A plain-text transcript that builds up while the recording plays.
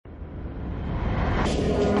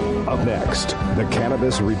Up next, the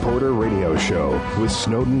Cannabis Reporter Radio Show with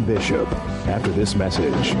Snowden Bishop. After this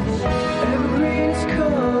message.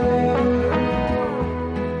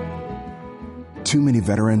 Too many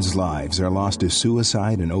veterans' lives are lost to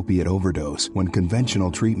suicide and opiate overdose when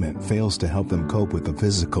conventional treatment fails to help them cope with the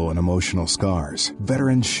physical and emotional scars.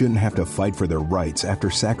 Veterans shouldn't have to fight for their rights after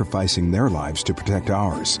sacrificing their lives to protect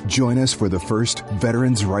ours. Join us for the first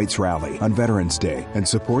Veterans Rights Rally on Veterans Day and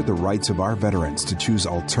support the rights of our veterans to choose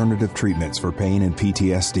alternative treatments for pain and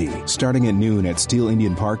PTSD. Starting at noon at Steel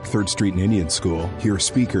Indian Park, 3rd Street and Indian School, hear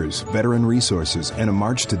speakers, veteran resources, and a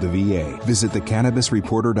march to the VA. Visit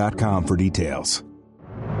thecannabisreporter.com for details.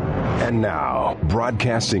 And now,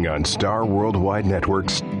 broadcasting on Star Worldwide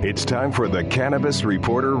Networks, it's time for the Cannabis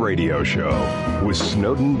Reporter Radio Show with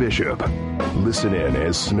Snowden Bishop. Listen in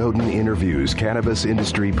as Snowden interviews cannabis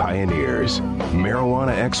industry pioneers,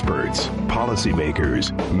 marijuana experts,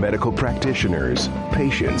 policymakers, medical practitioners,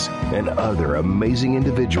 patients, and other amazing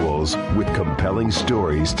individuals with compelling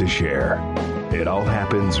stories to share. It all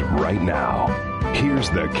happens right now. Here's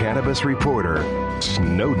the Cannabis Reporter,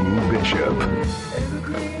 Snowden Bishop.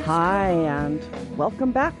 Hi, and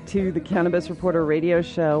welcome back to the Cannabis Reporter Radio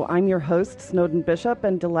Show. I'm your host, Snowden Bishop,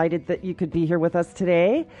 and delighted that you could be here with us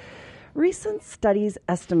today. Recent studies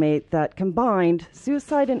estimate that combined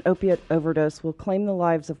suicide and opiate overdose will claim the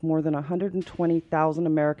lives of more than 120,000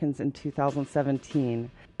 Americans in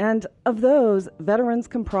 2017. And of those, veterans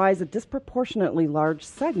comprise a disproportionately large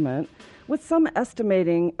segment, with some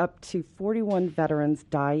estimating up to 41 veterans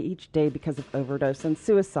die each day because of overdose and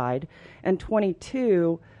suicide, and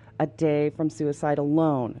 22 a day from suicide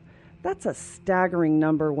alone. That's a staggering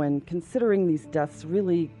number when considering these deaths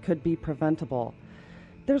really could be preventable.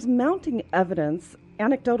 There's mounting evidence,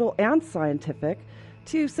 anecdotal and scientific,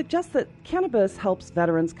 to suggest that cannabis helps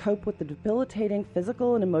veterans cope with the debilitating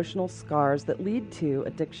physical and emotional scars that lead to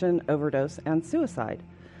addiction, overdose, and suicide.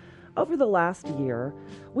 Over the last year,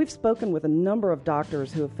 we've spoken with a number of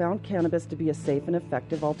doctors who have found cannabis to be a safe and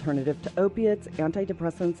effective alternative to opiates,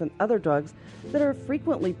 antidepressants, and other drugs that are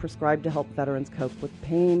frequently prescribed to help veterans cope with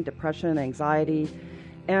pain, depression, anxiety,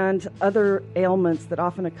 and other ailments that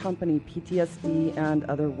often accompany PTSD and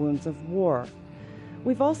other wounds of war.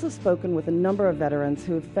 We've also spoken with a number of veterans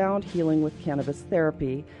who have found healing with cannabis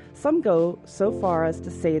therapy. Some go so far as to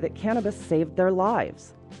say that cannabis saved their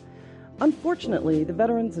lives. Unfortunately, the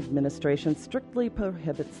Veterans Administration strictly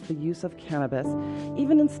prohibits the use of cannabis,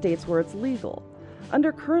 even in states where it's legal.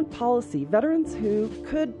 Under current policy, veterans who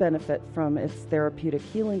could benefit from its therapeutic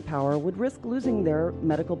healing power would risk losing their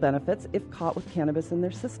medical benefits if caught with cannabis in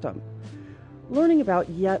their system. Learning about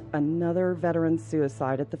yet another veteran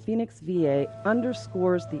suicide at the Phoenix VA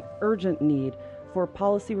underscores the urgent need for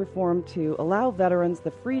policy reform to allow veterans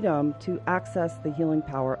the freedom to access the healing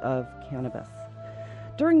power of cannabis.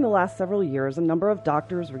 During the last several years, a number of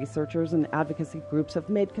doctors, researchers, and advocacy groups have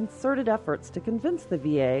made concerted efforts to convince the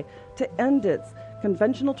VA to end its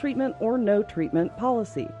conventional treatment or no treatment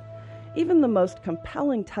policy. Even the most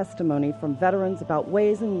compelling testimony from veterans about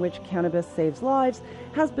ways in which cannabis saves lives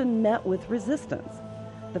has been met with resistance.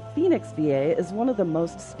 The Phoenix VA is one of the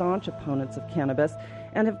most staunch opponents of cannabis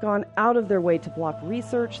and have gone out of their way to block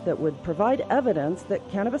research that would provide evidence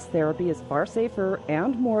that cannabis therapy is far safer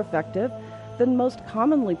and more effective than most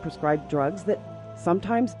commonly prescribed drugs that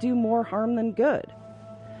sometimes do more harm than good.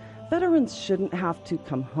 Veterans shouldn't have to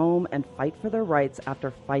come home and fight for their rights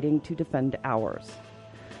after fighting to defend ours.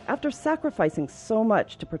 After sacrificing so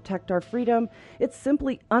much to protect our freedom, it's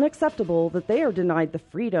simply unacceptable that they are denied the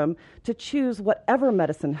freedom to choose whatever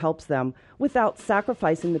medicine helps them without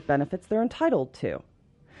sacrificing the benefits they're entitled to.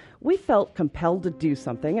 We felt compelled to do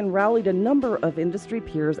something and rallied a number of industry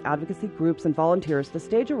peers, advocacy groups, and volunteers to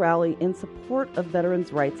stage a rally in support of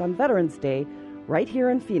veterans' rights on Veterans Day right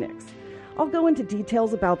here in Phoenix. I'll go into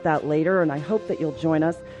details about that later, and I hope that you'll join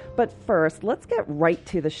us. But first, let's get right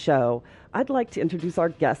to the show. I'd like to introduce our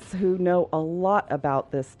guests who know a lot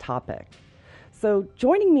about this topic. So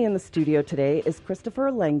joining me in the studio today is Christopher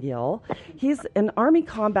Lengyel. He's an Army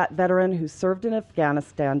combat veteran who served in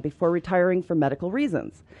Afghanistan before retiring for medical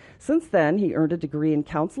reasons. Since then, he earned a degree in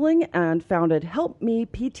counseling and founded Help Me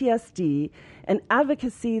PTSD, an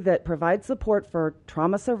advocacy that provides support for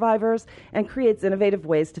trauma survivors and creates innovative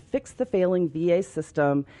ways to fix the failing VA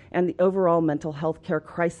system and the overall mental health care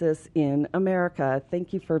crisis in America.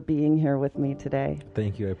 Thank you for being here with me today.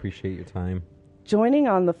 Thank you. I appreciate your time. Joining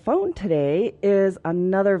on the phone today is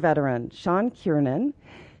another veteran, Sean Kiernan.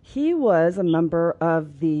 He was a member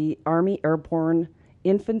of the Army Airborne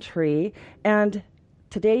Infantry, and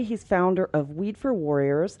today he's founder of Weed for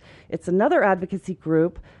Warriors. It's another advocacy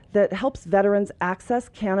group that helps veterans access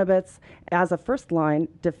cannabis as a first-line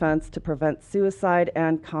defense to prevent suicide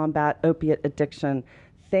and combat opiate addiction.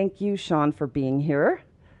 Thank you, Sean, for being here.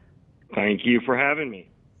 Thank you for having me.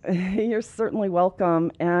 You're certainly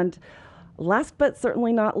welcome. And last but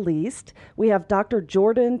certainly not least, we have Dr.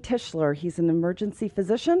 Jordan Tischler. He's an emergency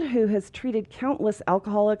physician who has treated countless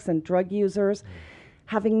alcoholics and drug users.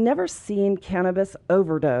 Having never seen cannabis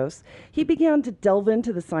overdose, he began to delve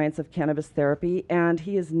into the science of cannabis therapy, and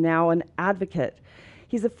he is now an advocate.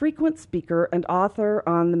 He's a frequent speaker and author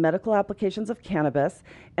on the medical applications of cannabis,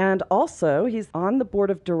 and also he's on the board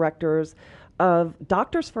of directors of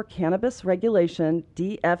Doctors for Cannabis Regulation,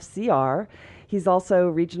 DFCR. He's also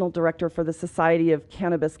regional director for the Society of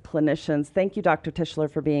Cannabis Clinicians. Thank you, Dr.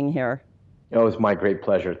 Tischler, for being here. Oh, it's my great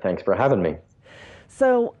pleasure. Thanks for having me.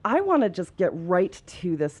 So I want to just get right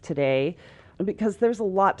to this today because there's a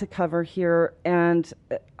lot to cover here. And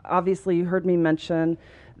obviously you heard me mention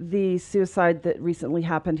the suicide that recently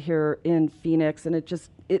happened here in Phoenix. And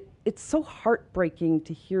it's so heartbreaking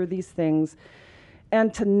to hear these things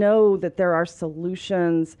and to know that there are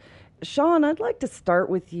solutions. Sean, I'd like to start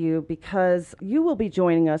with you because you will be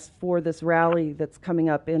joining us for this rally that's coming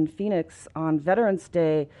up in Phoenix on Veterans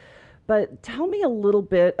Day. But tell me a little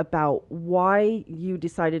bit about why you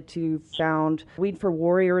decided to found Weed for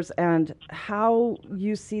Warriors and how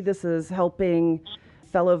you see this as helping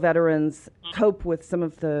fellow veterans cope with some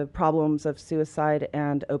of the problems of suicide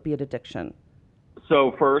and opiate addiction.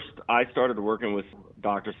 So first, I started working with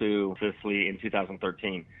Dr. Sue Sisley in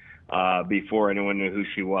 2013, before anyone knew who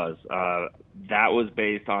she was. That was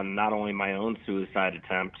based on not only my own suicide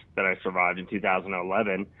attempt that I survived in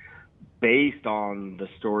 2011, based on the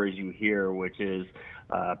stories you hear, which is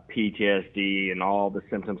PTSD and all the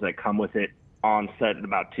symptoms that come with it, onset in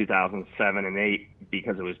about 2007 and 8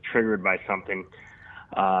 because it was triggered by something.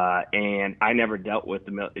 And I never dealt with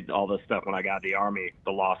all this stuff when I got out of the Army,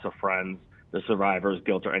 the loss of friends, the survivor's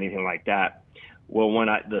guilt, or anything like that. Well, when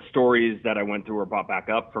the stories that I went through were brought back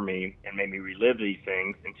up for me and made me relive these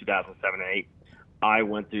things in 2007 and 8, I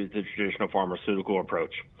went through the traditional pharmaceutical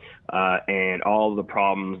approach. And all the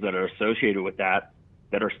problems that are associated with that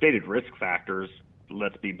are stated risk factors,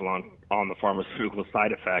 let's be blunt, on the pharmaceutical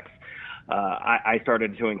side effects, I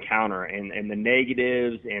started to encounter. And the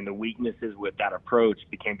negatives and the weaknesses with that approach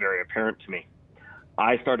became very apparent to me.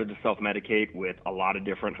 I started to self-medicate with a lot of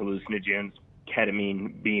different hallucinogens,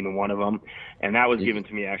 ketamine being one of them. And that was given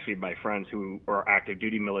to me actually by friends who are active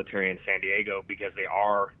duty military in San Diego because they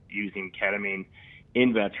are using ketamine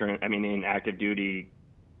in active duty,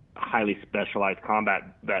 highly specialized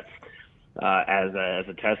combat vets as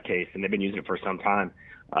a test case, and they've been using it for some time.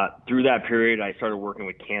 Through that period, I started working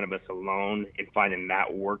with cannabis alone and finding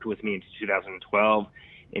that worked with me in 2012.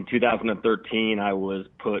 In 2013, I was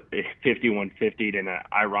put 5150'd in an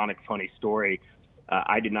ironic, funny story.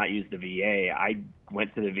 I did not use the VA. I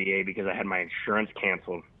went to the VA because I had my insurance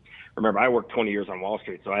canceled. Remember, I worked 20 years on Wall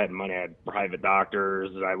Street, so I had money. I had private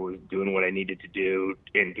doctors. I was doing what I needed to do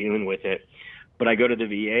in dealing with it. But I go to the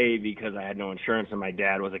VA because I had no insurance, and my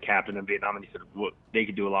dad was a captain in Vietnam, and he said, well, they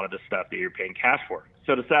could do a lot of the stuff that you're paying cash for.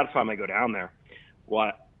 So to satisfy him, I go down there.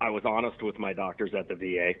 Well, I was honest with my doctors at the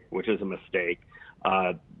VA, which is a mistake.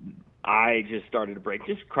 I just started to break,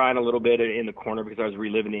 just crying a little bit in the corner because I was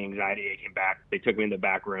reliving the anxiety. I came back. They took me in the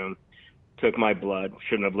back room, took my blood.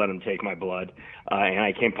 Shouldn't have let them take my blood. And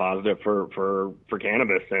I came positive for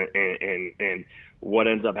cannabis. And what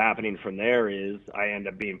ends up happening from there is I end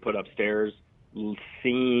up being put upstairs,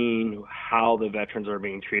 seeing how the veterans are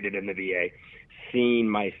being treated in the VA, seeing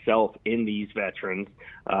myself in these veterans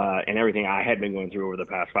and everything I had been going through over the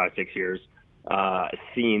past 5-6 years.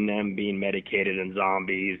 Seeing them being medicated and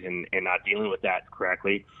zombies and not dealing with that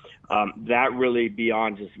correctly. That really,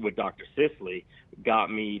 beyond just with Dr. Sisley,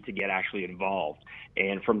 got me to get actually involved.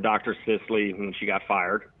 And from Dr. Sisley, when she got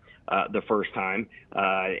fired the first time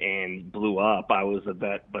and blew up, I was a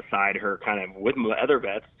vet beside her, kind of with other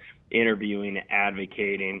vets, interviewing,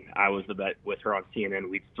 advocating. I was the vet with her on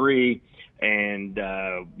CNN Week 3 and,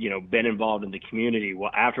 been involved in the community.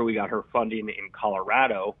 Well, after we got her funding in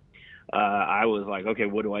Colorado, I was like, okay,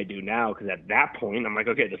 what do I do now? Because at that point, I'm like,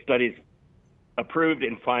 okay, the study's approved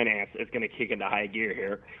in finance. It's going to kick into high gear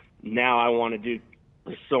here. Now I want to do,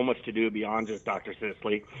 there's so much to do beyond just Dr.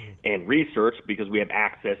 Sisley and research because we have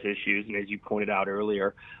access issues. And as you pointed out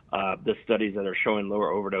earlier, the studies that are showing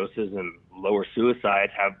lower overdoses and lower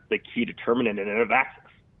suicides have the key determinant in it of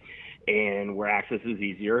access. And where access is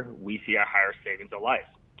easier, we see a higher savings of life.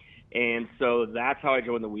 And so that's how I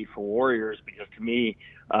joined the Weed for Warriors, because to me,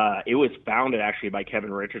 it was founded actually by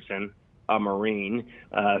Kevin Richardson a Marine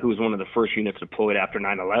who was one of the first units deployed after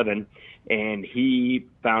 9/11, and he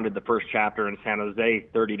founded the first chapter in San Jose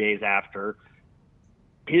 30 days after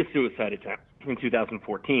his suicide attempt in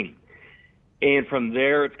 2014. And from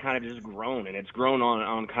there, it's kind of just grown, and it's grown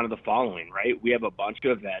on kind of the following, right? We have a bunch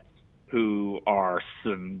of vets who are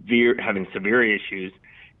having severe issues,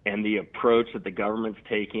 and the approach that the government's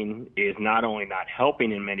taking is not only not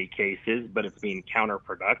helping in many cases, but it's being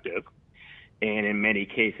counterproductive. And in many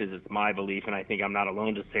cases, it's my belief, and I think I'm not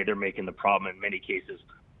alone to say they're making the problem in many cases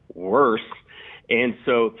worse. And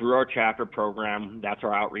so through our chapter program, that's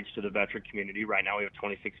our outreach to the veteran community. Right now we have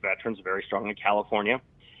 26 veterans, very strong in California.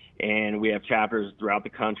 And we have chapters throughout the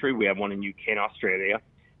country. We have one in UK and Australia.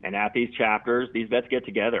 And at these chapters, these vets get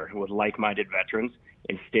together with like-minded veterans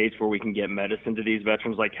in states where we can get medicine to these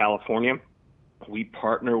veterans, like California. We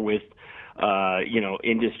partner with,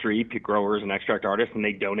 industry, growers and extract artists, and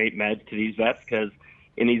they donate meds to these vets because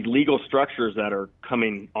in these legal structures that are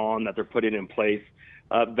coming on, that they're putting in place,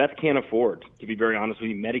 vets can't afford, to be very honest with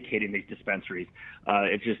you, medicating these dispensaries.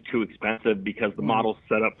 It's just too expensive because the model's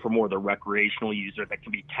set up for more the recreational user that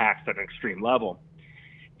can be taxed at an extreme level.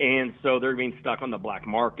 And so they're being stuck on the black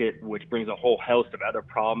market, which brings a whole host of other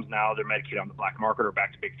problems. Now they're medicated on the black market or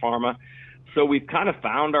back to big pharma. So we've kind of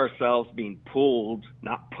found ourselves being pulled,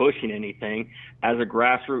 not pushing anything, as a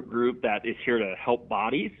grassroots group that is here to help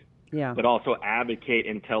bodies, but also advocate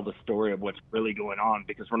and tell the story of what's really going on,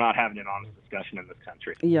 because we're not having an honest discussion in this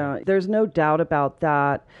country. Yeah, there's no doubt about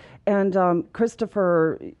that. And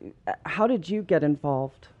Christopher, how did you get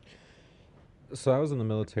involved? So I was in the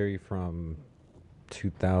military from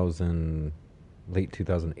late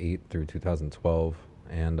 2008 through 2012,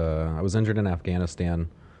 and I was injured in Afghanistan.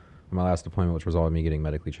 My last deployment, which resulted in me getting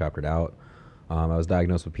medically chaptered out. I was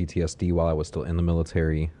diagnosed with PTSD while I was still in the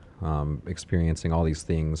military, experiencing all these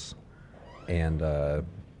things. And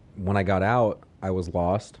when I got out, I was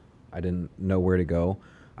lost. I didn't know where to go.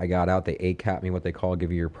 I got out, they ACAP me, what they call, give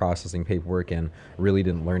you your processing paperwork, and really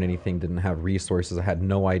didn't learn anything, didn't have resources. I had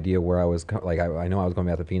no idea where I was, I know I was going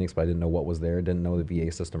back to Phoenix, but I didn't know what was there, didn't know the VA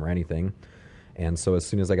system or anything. And so as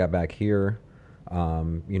soon as I got back here,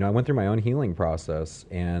 I went through my own healing process.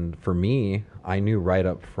 And for me, I knew right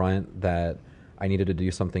up front that I needed to do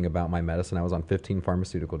something about my medicine. I was on 15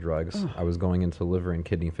 pharmaceutical drugs. I was going into liver and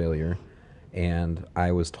kidney failure. And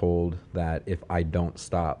I was told that if I don't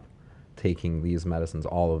stop taking these medicines,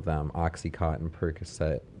 all of them, Oxycontin,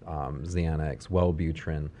 Percocet, Xanax,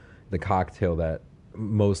 Wellbutrin, the cocktail that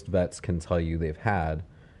most vets can tell you they've had,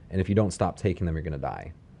 and if you don't stop taking them, you're going to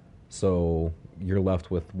die. So you're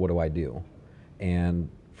left with, what do I do? And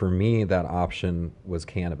for me, that option was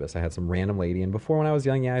cannabis. I had some random lady, and before, when I was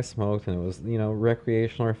young, I smoked, and it was,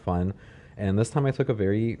 recreational or fun. And this time I took a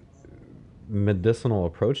very medicinal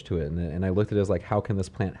approach to it, and I looked at it as like, how can this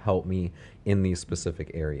plant help me in these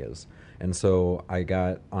specific areas? And so I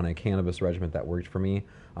got on a cannabis regimen that worked for me.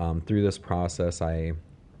 Through this process, I,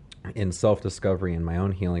 in self-discovery and my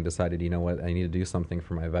own healing, decided, I need to do something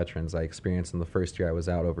for my veterans. I experienced in the first year I was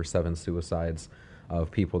out over 7 suicides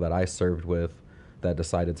of people that I served with that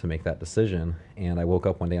decided to make that decision. And I woke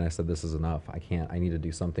up one day and I said, this is enough. I need to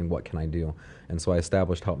do something. What can I do? And so I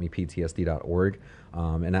established helpmeptsd.org.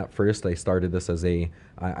 And at first I started this as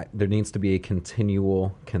there needs to be a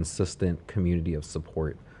continual, consistent community of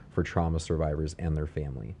support for trauma survivors and their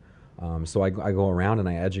family. So I go around and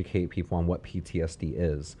I educate people on what PTSD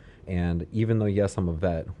is. And even though, yes, I'm a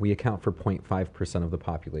vet, we account for 0.5% of the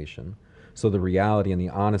population. So the reality and the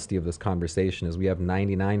honesty of this conversation is we have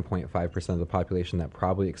 99.5% of the population that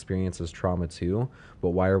probably experiences trauma too,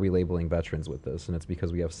 but why are we labeling veterans with this? And it's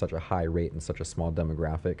because we have such a high rate and such a small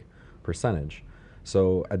demographic percentage.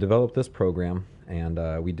 So I developed this program, and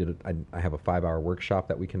I have a 5-hour workshop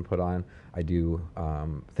that we can put on. I do,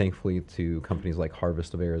 thankfully, to companies like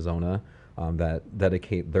Harvest of Arizona that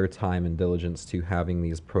dedicate their time and diligence to having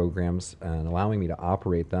these programs and allowing me to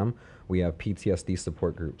operate them. We have PTSD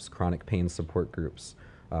support groups, chronic pain support groups,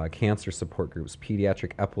 cancer support groups,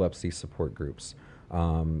 pediatric epilepsy support groups.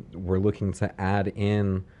 We're looking to add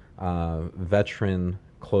in veteran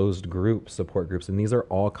closed group support groups, and these are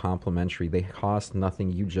all complimentary. They cost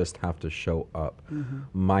nothing. You just have to show up. Mm-hmm.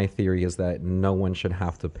 My theory is that no one should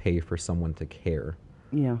have to pay for someone to care.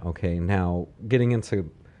 Yeah. Okay, now getting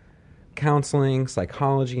into counseling,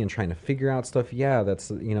 psychology, and trying to figure out stuff,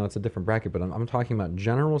 that's, it's a different bracket, but I'm talking about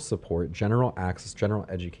general support, general access, general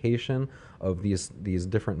education of these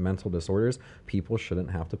different mental disorders people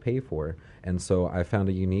shouldn't have to pay for. And so I found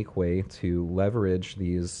a unique way to leverage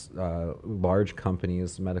these large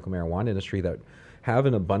companies, medical marijuana industry, that have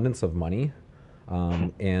an abundance of money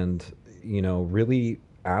and, really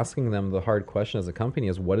asking them the hard question as a company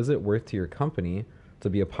is, what is it worth to your company to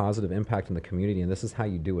be a positive impact in the community? And this is how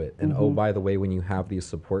you do it. And oh, by the way, when you have these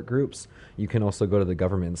support groups, you can also go to the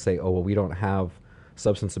government and say, oh, well, we don't have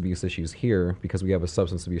substance abuse issues here because we have a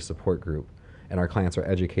substance abuse support group. And our clients are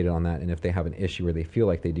educated on that. And if they have an issue or they feel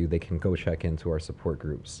like they do, they can go check into our support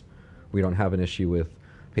groups. We don't have an issue with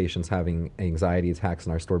patients having anxiety attacks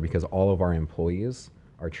in our store because all of our employees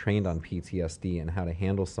are trained on PTSD and how to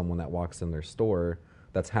handle someone that walks in their store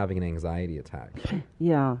that's having an anxiety attack.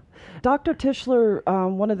 Yeah. Dr. Tischler,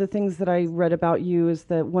 one of the things that I read about you is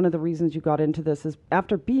that one of the reasons you got into this is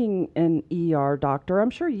after being an ER doctor, I'm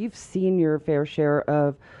sure you've seen your fair share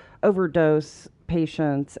of overdose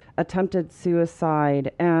patients, attempted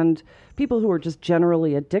suicide, and people who are just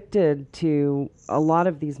generally addicted to a lot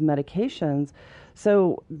of these medications.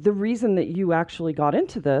 So the reason that you actually got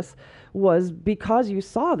into this was because you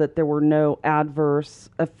saw that there were no adverse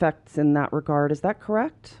effects in that regard. Is that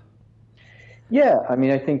correct? Yeah, I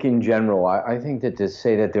mean, I think in general, I think that to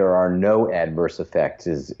say that there are no adverse effects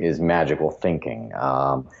is magical thinking.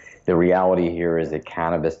 The reality here is that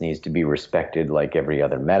cannabis needs to be respected like every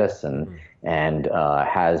other medicine and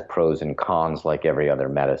has pros and cons like every other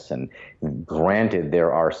medicine. Granted,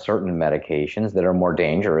 there are certain medications that are more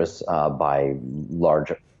dangerous by a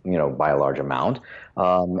large amount.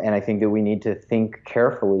 And I think that we need to think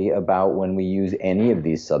carefully about when we use any of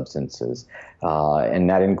these substances, and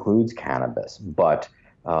that includes cannabis. But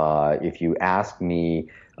if you ask me,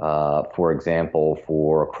 for example,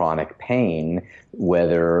 for chronic pain,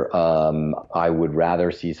 whether I would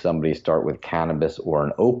rather see somebody start with cannabis or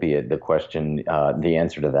an opiate, the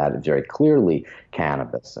answer to that is very clearly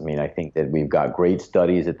cannabis. I mean, I think that we've got great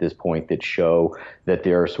studies at this point that show that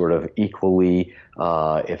they're sort of equally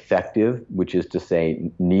effective, which is to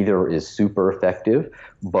say neither is super effective.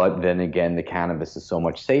 But then again, the cannabis is so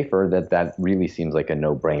much safer that really seems like a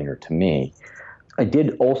no-brainer to me. I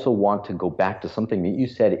did also want to go back to something that you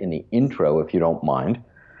said in the intro, if you don't mind,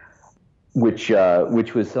 which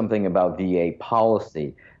was something about VA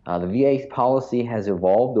policy. The VA policy has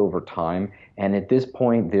evolved over time, and at this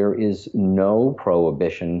point there is no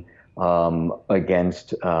prohibition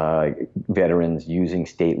against veterans using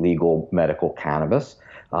state legal medical cannabis,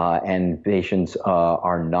 and patients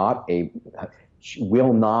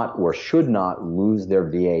will not or should not lose their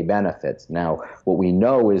VA benefits. Now, what we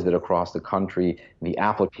know is that across the country, the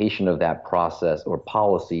application of that process or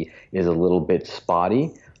policy is a little bit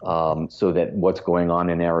spotty, so that what's going on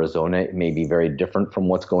in Arizona may be very different from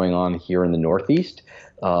what's going on here in the Northeast.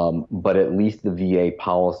 But at least the VA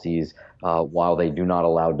policies, while they do not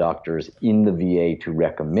allow doctors in the VA to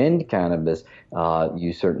recommend cannabis,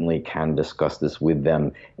 you certainly can discuss this with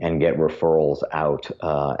them and get referrals out.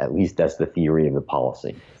 At least that's the theory of the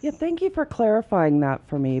policy. Yeah, thank you for clarifying that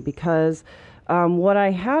for me, because what I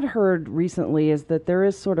had heard recently is that there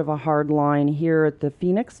is sort of a hard line here at the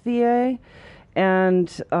Phoenix VA. And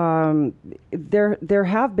there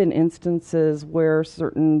have been instances where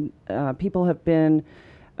certain people have been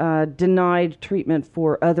denied treatment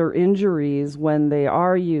for other injuries when they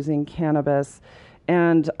are using cannabis.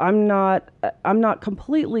 And I'm not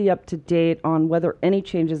completely up to date on whether any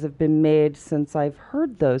changes have been made since I've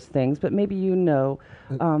heard those things, but maybe you know.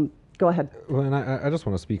 Go ahead. Well, and I just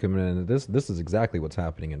want to speak a minute. This is exactly what's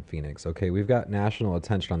happening in Phoenix. Okay, we've got national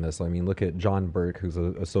attention on this. I mean, look at John Burke, who's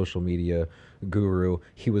a social media guru.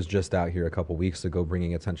 He was just out here a couple weeks ago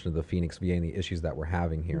bringing attention to the Phoenix VA and the issues that we're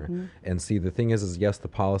having here. And see, the thing is yes, the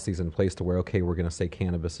policy's in place to where, okay, we're going to say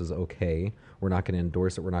cannabis is okay. We're not going to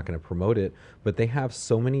endorse it. We're not going to promote it. But they have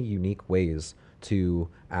so many unique ways to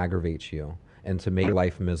aggravate you and to make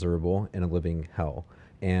life miserable and a living hell.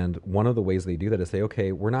 And one of the ways they do that is say,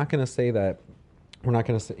 okay, we're not going to say that, we're not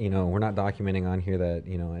going to say, we're not documenting on here that,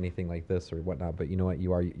 anything like this or whatnot, but you know what,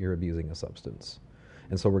 you're abusing a substance.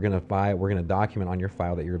 And so we're going to document on your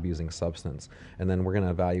file that you're abusing substance. And then we're going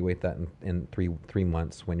to evaluate that in three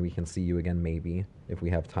months when we can see you again, maybe, if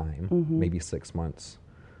we have time, maybe 6 months.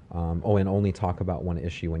 And only talk about one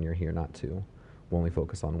issue when you're here, not two. We'll only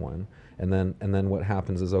focus on one. And then what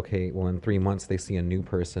happens is, okay, well, in 3 months they see a new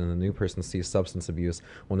person and the new person sees substance abuse.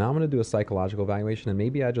 Well, now I'm going to do a psychological evaluation, and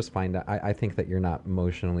maybe I just find out, I think that you're not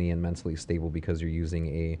emotionally and mentally stable because you're using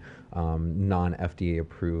a non-FDA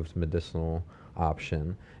approved medicinal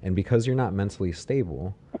option. And because you're not mentally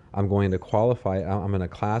stable, I'm going to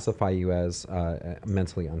classify you as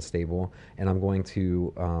mentally unstable, and I'm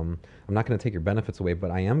not going to take your benefits away, but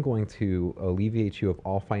I am going to alleviate you of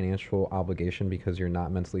all financial obligation because you're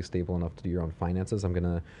not mentally stable enough to do your own finances. I'm going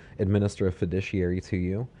to administer a fiduciary to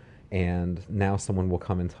you, and now someone will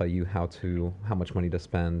come and tell you how much money to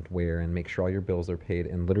spend, where, and make sure all your bills are paid,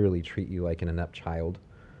 and literally treat you like an inept child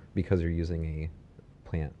because you're using a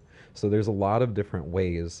plant. So there's a lot of different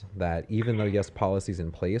ways that, even though yes, policies in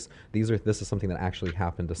place, this is something that actually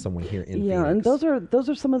happened to someone here in Phoenix. And those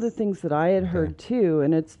are some of the things that I had heard too,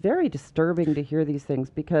 and it's very disturbing to hear these things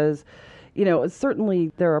because,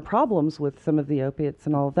 certainly there are problems with some of the opiates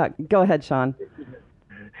and all of that. Go ahead, Sean.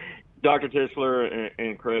 Dr. Tischler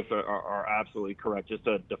and Chris are absolutely correct. Just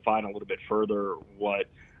to define a little bit further what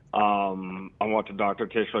Dr.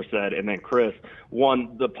 Tischler said, and then Chris.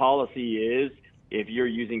 One, the policy is, if you're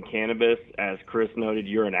using cannabis, as Chris noted,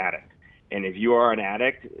 you're an addict. And if you are an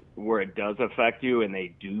addict, where it does affect you and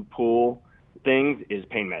they do pull things, is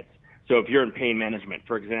pain meds. So if you're in pain management,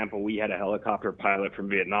 for example, we had a helicopter pilot from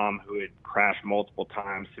Vietnam who had crashed multiple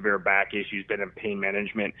times, severe back issues, been in pain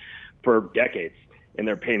management for decades in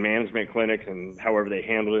their pain management clinics and however they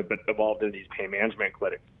handled it, but evolved into these pain management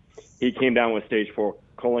clinics. He came down with stage 4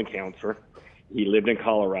 colon cancer. He lived in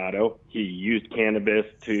Colorado. He used cannabis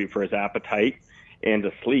for his appetite and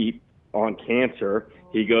to sleep on cancer.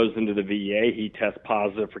 He goes into the VA. He tests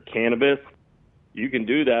positive for cannabis. You can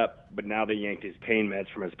do that, but now they yanked his pain meds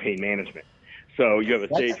from his pain management. So you have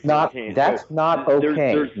a stage 4 cancer. That's not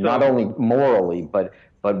okay, not only morally, but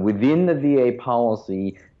within the VA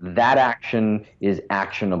policy, that action is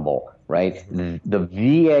actionable, right? The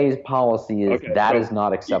VA's policy is is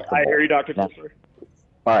not acceptable. I hear you, Dr. Tischler.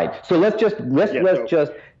 All right, so let's just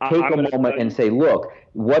take a moment and say, look,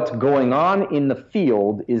 what's going on in the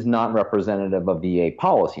field is not representative of VA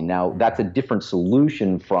policy. Now, that's a different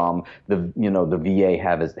solution from the VA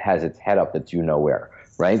has its head up that's where,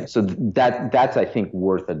 right? So that's I think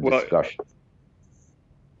worth a discussion.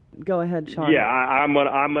 Go ahead, Sean. Yeah, I'm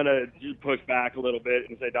gonna just push back a little bit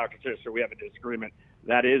and say, Dr. Tischler, we have a disagreement.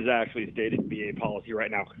 That is actually stated VA policy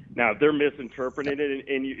right now. Now, if they're misinterpreting it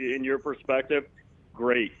in your perspective,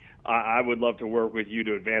 great. I would love to work with you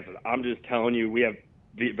to advance it. I'm just telling you, we have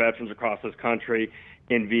veterans across this country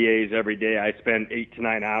in VAs every day. I spend 8 to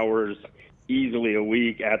 9 hours easily a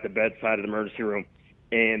week at the bedside of the emergency room.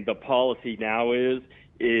 And the policy now is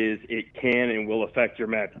it can and will affect your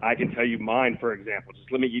meds. I can tell you mine, for example.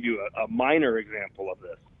 Just let me give you a minor example of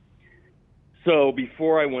this. So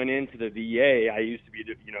before I went into the VA, I used to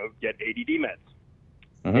get ADD meds.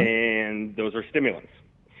 And those are stimulants.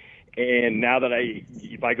 And now that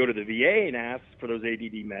if I go to the VA and ask for those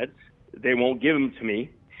ADD meds, they won't give them to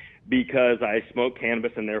me because I smoke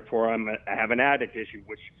cannabis and therefore I have an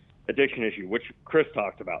addiction issue, which Chris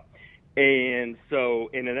talked about. And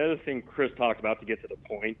another thing Chris talked about, to get to the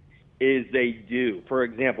point, is they do. For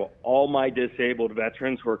example, all my disabled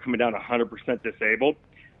veterans who are coming down 100% disabled,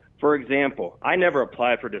 for example, I never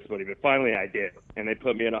applied for disability, but finally I did, and they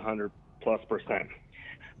put me at 100+%.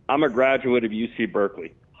 I'm a graduate of UC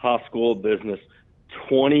Berkeley. Haas School of Business,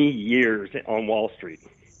 20 years on Wall Street.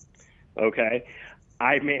 Okay?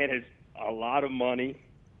 I managed a lot of money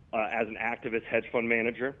as an activist hedge fund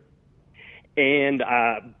manager and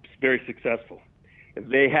very successful.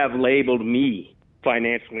 They have labeled me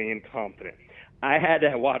financially incompetent. I had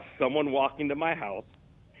to watch someone walk into my house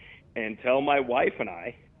and tell my wife and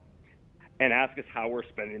I and ask us how we're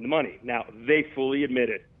spending the money. Now, they fully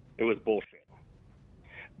admitted it was bullshit.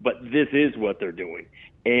 But this is what they're doing.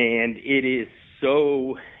 And it is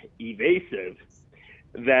so evasive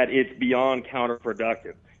that it's beyond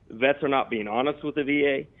counterproductive. Vets are not being honest with the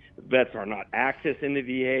VA. Vets are not accessing the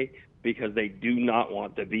VA because they do not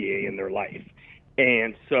want the VA in their life.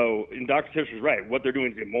 And so, and Dr. Tischler's right, what they're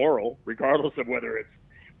doing is immoral, regardless of whether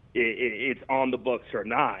it's on the books or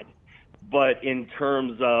not. But in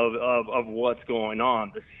terms of what's going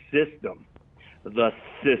on, the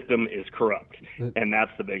system is corrupt, and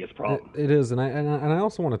that's the biggest problem. It is, and I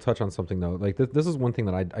also want to touch on something though. Like this is one thing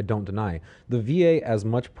that I don't deny. The VA, as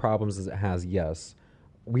much problems as it has, yes,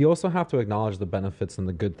 we also have to acknowledge the benefits and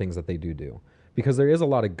the good things that they do, because there is a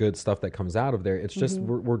lot of good stuff that comes out of there. It's just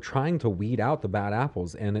we're trying to weed out the bad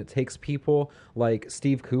apples, and it takes people like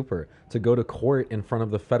Steve Cooper to go to court in front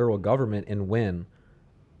of the federal government and win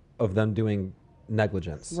of them doing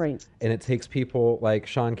negligence. Right. And it takes people like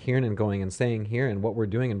Sean Kiernan going and saying here and what we're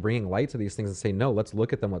doing and bringing light to these things and say, no, let's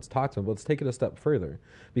look at them, let's talk to them, let's take it a step further.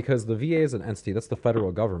 Because the VA is an entity, that's the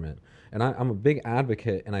federal government. And I'm a big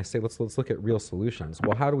advocate, and I say, let's look at real solutions.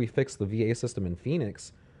 Well, how do we fix the VA system in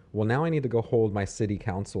Phoenix? Well, now I need to go hold my city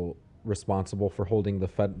council responsible for holding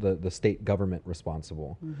the state government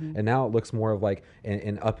responsible. And now it looks more of like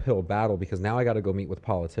an uphill battle, because now I got to go meet with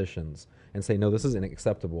politicians and say, no, this isn't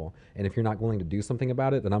acceptable. And if you're not willing to do something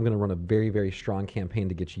about it, then I'm going to run a very, very strong campaign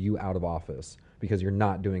to get you out of office, because you're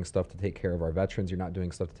not doing stuff to take care of our veterans. You're not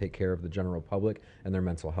doing stuff to take care of the general public and their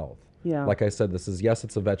mental health. Yeah. Like I said, yes,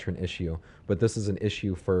 it's a veteran issue, but this is an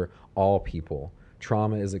issue for all people.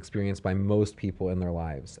 trauma is experienced by most people in their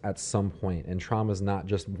lives at some point. And trauma is not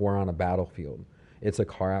just war on a battlefield. It's a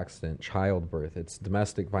car accident, childbirth, it's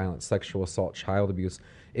domestic violence, sexual assault, child abuse.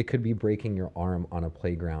 It could be breaking your arm on a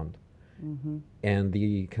playground. Mm-hmm. And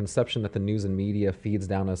the conception that the news and media feeds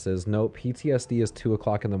down us is, no, PTSD is 2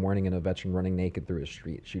 o'clock in the morning and a veteran running naked through a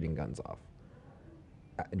street, shooting guns off,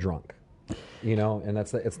 drunk. And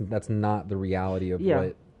that's not the reality of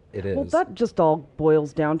what it is. Well, that just all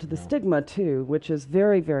boils down to the stigma, too, which is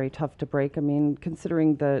very, very tough to break. I mean,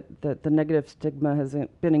 considering that the negative stigma has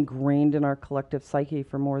been ingrained in our collective psyche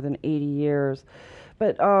for more than 80 years.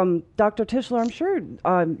 But Dr. Tischler, I'm sure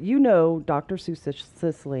you know Dr. Sue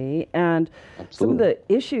Sisley, and Absolutely. Some of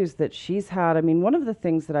the issues that she's had. I mean, one of the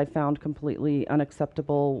things that I found completely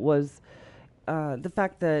unacceptable was the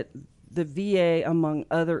fact that the VA, among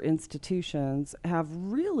other institutions, have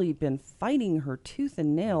really been fighting her tooth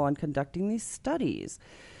and nail on conducting these studies.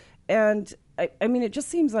 And I mean, it just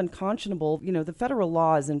seems unconscionable. The federal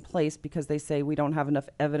law is in place because they say we don't have enough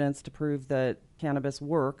evidence to prove that cannabis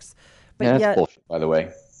works. But that's bullshit, by the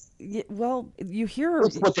way. Well, you hear...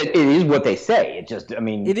 It is what they say.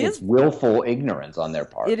 It's willful ignorance on their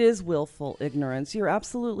part. It is willful ignorance. You're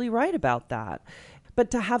absolutely right about that.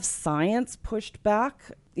 But to have science pushed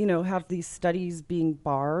back, have these studies being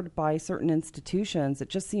barred by certain institutions, it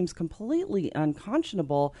just seems completely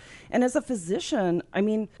unconscionable. And as a physician, I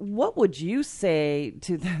mean, what would you say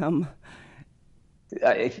to them?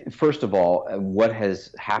 First of all, what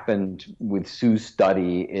has happened with Sue's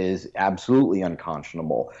study is absolutely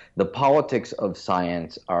unconscionable. The politics of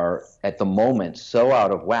science are, at the moment, so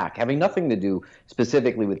out of whack, having nothing to do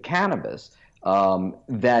specifically with cannabis,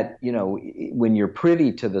 that, when you're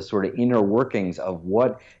privy to the sort of inner workings of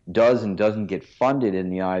what does and doesn't get funded in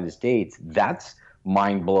the United States, that's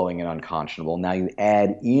mind-blowing and unconscionable. Now you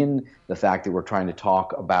add in the fact that we're trying to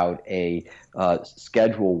talk about a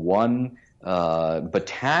Schedule 1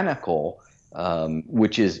 botanical,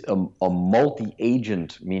 which is a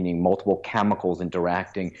multi-agent, meaning multiple chemicals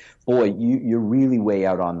interacting. Boy, you're really way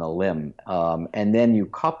out on the limb. And then you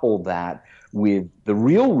couple that with the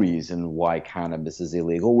real reason why cannabis is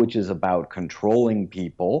illegal, which is about controlling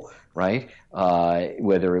people, right?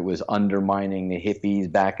 Whether it was undermining the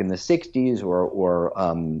hippies back in the 60s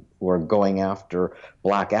or going after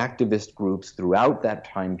black activist groups throughout that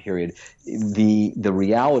time period. The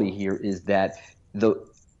reality here is that the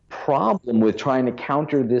problem with trying to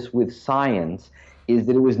counter this with science is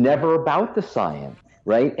that it was never about the science,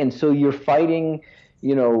 right? And so you're fighting,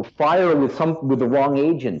 fire with the wrong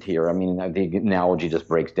agent here. I mean, the analogy just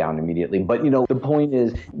breaks down immediately. But, the point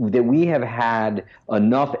is that we have had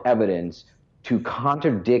enough evidence to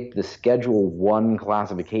contradict the Schedule 1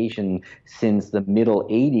 classification since the middle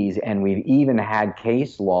 80s, and we've even had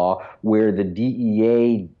case law where the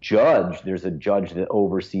DEA judge, there's a judge that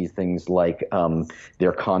oversees things like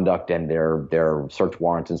their conduct and their search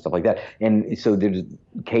warrants and stuff like that. And so there's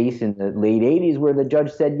a case in the late 80s where the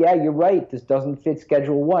judge said, yeah, you're right, this doesn't fit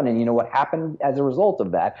Schedule 1. And what happened as a result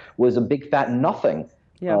of that was a big fat nothing.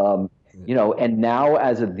 Yeah. And now,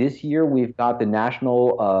 as of this year, we've got the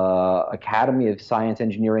National Academy of Science,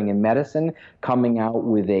 Engineering, and Medicine coming out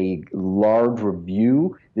with a large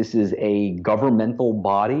review. This is a governmental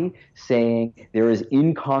body saying there is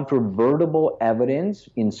incontrovertible evidence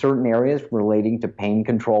in certain areas relating to pain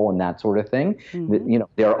control and that sort of thing. Mm-hmm.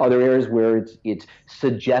 There are other areas where it's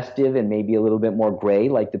suggestive and maybe a little bit more gray,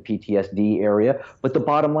 like the PTSD area. But the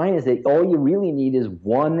bottom line is that all you really need is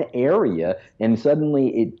one area, and suddenly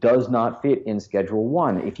it does not fit in Schedule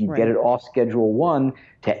 1. If you get it off Schedule 1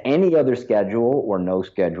 to any other schedule or no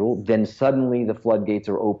schedule, then suddenly the floodgates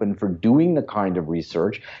are open for doing the kind of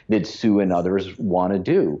research that Sue and others want to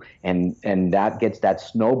do. And that gets that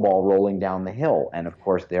snowball rolling down the hill. And of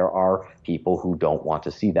course, there are people who don't want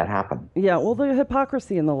to see that happen. Yeah, well, the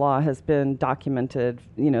hypocrisy in the law has been documented,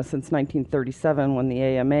 since 1937 when the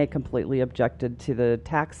AMA completely objected to the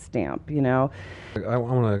tax stamp, I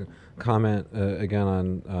want to comment again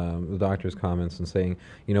on the doctor's comments and saying,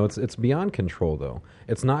 it's beyond control, though.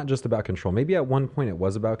 It's not just about control. Maybe at one point it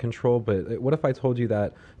was about control, but what if I told you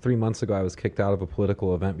that 3 months ago I was kicked out of a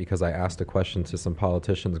political event because I asked a question to some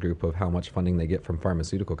politicians group of how much funding they get from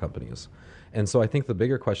pharmaceutical companies? And so I think the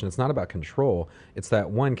bigger question, it's not about control. It's that,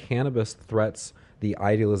 one, cannabis threats the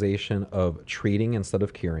idealization of treating instead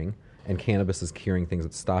of curing, and cannabis is curing things.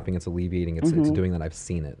 It's stopping, it's alleviating, it's doing that. I've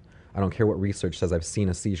seen it. I don't care what research says. I've seen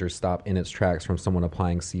a seizure stop in its tracks from someone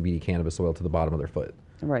applying CBD cannabis oil to the bottom of their foot.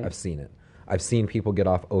 Right. I've seen it. I've seen people get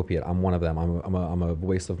off opiate. I'm one of them. I'm a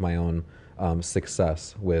voice of my own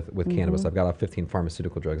success with cannabis. I've got off 15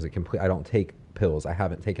 pharmaceutical drugs. I don't take pills. I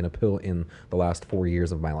haven't taken a pill in the last 4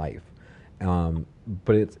 years of my life.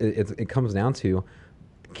 But it comes down to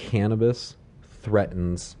cannabis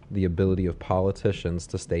threatens the ability of politicians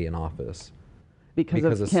to stay in office.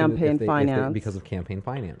 Because of campaign finance. Because of campaign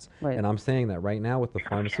finance. Right. And I'm saying that right now with the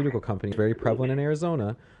pharmaceutical companies, very prevalent in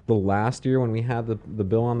Arizona. The last year when we had the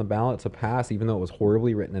bill on the ballot to pass, even though it was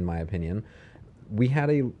horribly written in my opinion, we had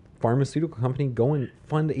a pharmaceutical company go and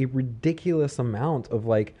fund a ridiculous amount of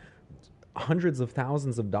like hundreds of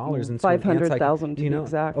thousands of dollars into $500,000 to be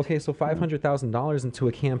exact. Okay, so $500,000 into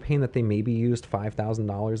a campaign that they maybe used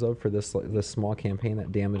 $5,000 of for this small campaign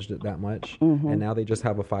that damaged it that much, and now they just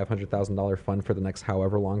have a $500,000 fund for the next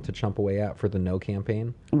however long to chump away at for the no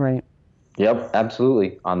campaign. Right. Yep,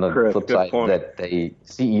 absolutely. On the flip side, that the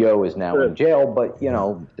CEO is now in jail, but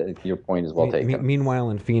your point is well taken.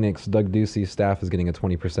 Meanwhile, in Phoenix, Doug Ducey's staff is getting a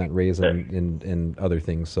 20% raise in other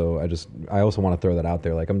things. So I also want to throw that out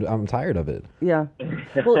there. Like I'm tired of it. Yeah.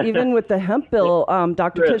 Well, even with the hemp bill,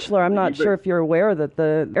 Dr. Tischler, I'm not sure if you're aware that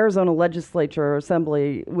the Arizona Legislature or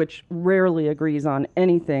Assembly, which rarely agrees on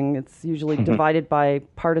anything, it's usually divided by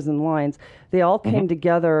partisan lines. They all came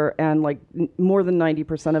together, and like more than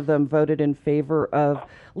 90% of them voted in favor of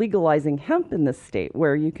legalizing hemp in this state,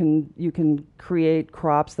 where you can create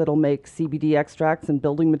crops that'll make CBD extracts and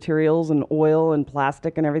building materials and oil and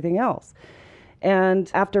plastic and everything else.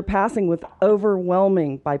 And after passing with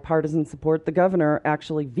overwhelming bipartisan support, the governor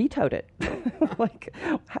actually vetoed it. Like,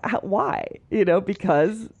 why?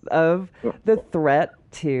 Because of the threat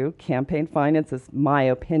to campaign finance, is my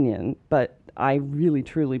opinion, but I really,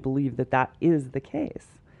 truly believe that is the case.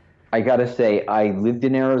 I got to say, I lived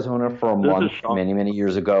in Arizona for a month many, many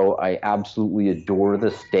years ago. I absolutely adore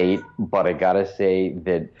the state, but I got to say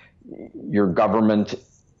that your government,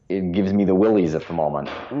 it gives me the willies at the moment.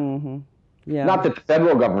 Yeah. Not that the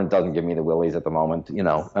federal government doesn't give me the willies at the moment.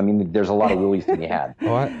 I mean, there's a lot of willies to be had.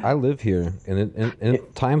 Oh, I live here, and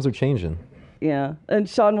times are changing. Yeah. And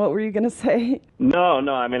Sean, what were you going to say? No.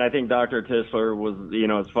 I mean, I think Dr. Tischler was,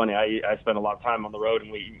 it's funny. I spent a lot of time on the road,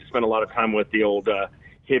 and we spent a lot of time with the old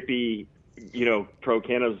hippie,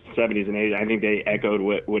 pro-cannabis 70s and 80s. I think they echoed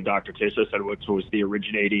what Dr. Tischler said, which was the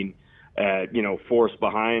originating, force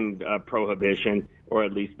behind prohibition, or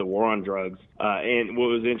at least the war on drugs. And what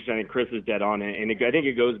was interesting, and Chris is dead on it, and I think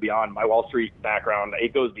it goes beyond my Wall Street background.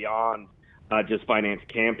 It goes beyond just finance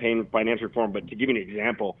reform. But to give you an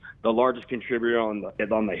example, the largest contributor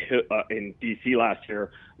in D.C. last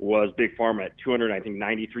year was Big Pharma at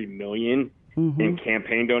 $293 million in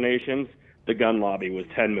campaign donations. The gun lobby was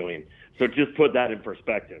 $10 million. So just put that in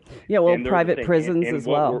perspective. Yeah, well, private prisons as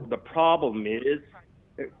well. The problem is,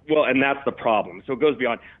 and that's the problem. So it goes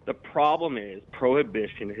beyond. The problem is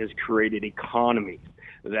prohibition has created economies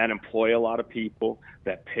that employ a lot of people,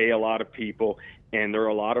 that pay a lot of people, and there are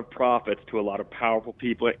a lot of profits to a lot of powerful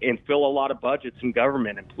people, and fill a lot of budgets in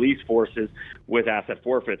government and police forces with asset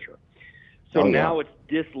forfeiture. So now it's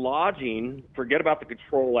dislodging, forget about the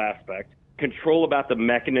control aspect, control about the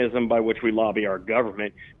mechanism by which we lobby our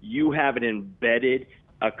government. You have an embedded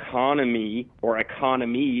economy or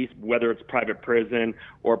economies, whether it's private prison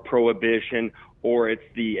or prohibition, or it's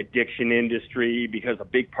the addiction industry, because a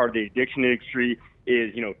big part of the addiction industry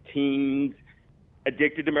is, teens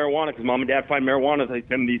addicted to marijuana because mom and dad find marijuana. They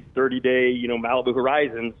send these 30-day, Malibu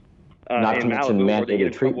Horizons not to mention Malibu, where they get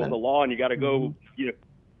in trouble with the law, and you got to go,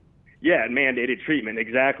 mandated treatment,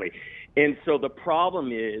 exactly. And so the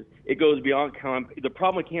problem is, it goes beyond the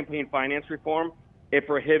problem with campaign finance reform. It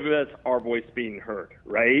prohibits our voice being heard,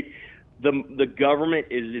 right? The government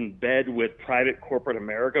is in bed with private corporate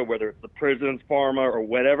America, whether it's the prisons, pharma, or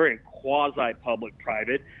whatever, and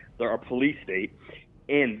quasi-public-private, our police state,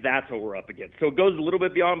 and that's what we're up against. So it goes a little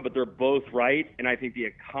bit beyond, but they're both right, and I think the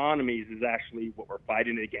economies is actually what we're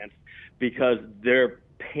fighting against, because they're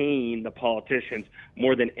paying the politicians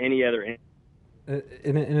more than any other. And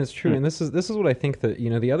it's true, and this is what I think that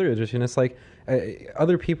the other issue, and it's like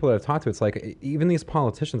other people that I've talked to, it's like even these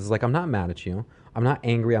politicians, it's like, I'm not mad at you, I'm not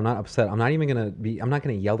angry, I'm not upset, I'm not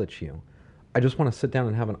gonna yell at you. I just want to sit down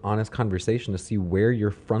and have an honest conversation to see where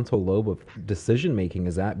your frontal lobe of decision making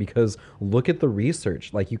is at, because look at the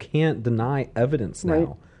research. Like, you can't deny evidence now. Right.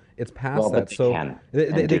 It's past that. So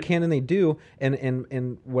they can and they do.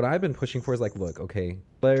 And what I've been pushing for is like, look, okay,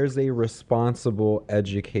 there's a responsible,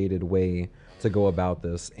 educated way to go about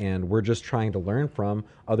this, and we're just trying to learn from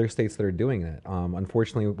other states that are doing it.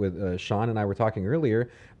 Unfortunately, with Sean and I were talking earlier,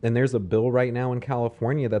 and there's a bill right now in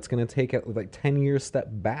California that's going to take like 10 years step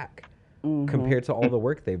back. Compared to all the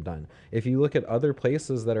work they've done. If you look at other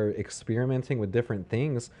places that are experimenting with different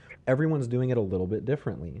things, everyone's doing it a little bit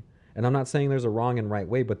differently. And I'm not saying there's a wrong and right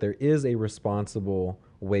way, but there is a responsible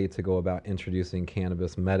way to go about introducing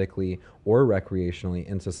cannabis medically or recreationally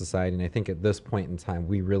into society. And I think at this point in time,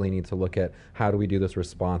 we really need to look at how do we do this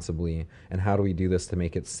responsibly and how do we do this to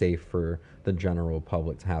make it safe for the general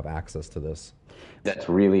public to have access to this. That's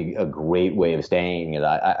really a great way of saying it.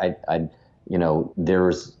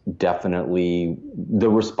 There's definitely the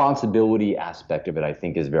responsibility aspect of it, I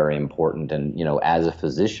think, is very important. And, as a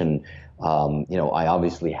physician, I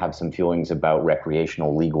obviously have some feelings about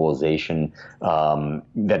recreational legalization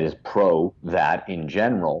that is pro that in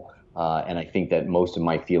general. And I think that most of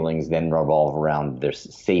my feelings then revolve around their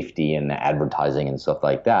safety and advertising and stuff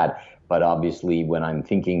like that. But obviously, when I'm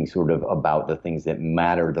thinking sort of about the things that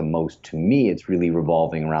matter the most to me, it's really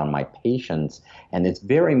revolving around my patients. And it's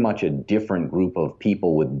very much a different group of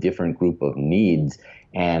people with different group of needs.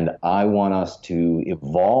 And I want us to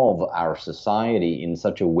evolve our society in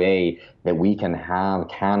such a way that we can have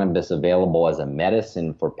cannabis available as a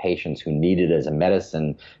medicine for patients who need it as a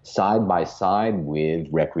medicine side by side with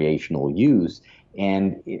recreational use.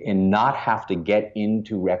 And not have to get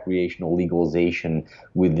into recreational legalization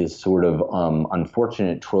with this sort of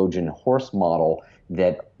unfortunate Trojan horse model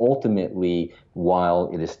that ultimately, while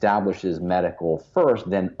it establishes medical first,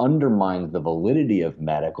 then undermines the validity of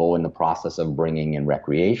medical in the process of bringing in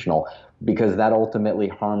recreational, because that ultimately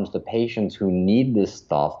harms the patients who need this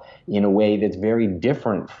stuff in a way that's very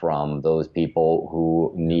different from those people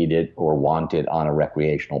who need it or want it on a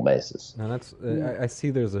recreational basis. Now that's I see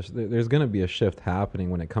there's going to be a shift happening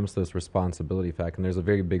when it comes to this responsibility fact, and there's a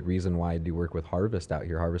very big reason why I do work with Harvest out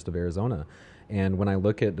here, Harvest of Arizona. And when I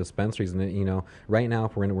look at dispensaries, and right now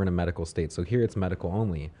if we're in a medical state, so here it's medical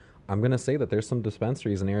only. I'm going to say that there's some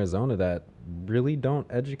dispensaries in Arizona that really don't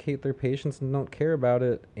educate their patients and don't care about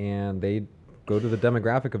it, and they go to the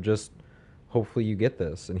demographic of just, hopefully you get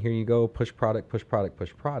this, and here you go, push product, push product,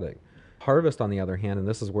 push product. Harvest, on the other hand, and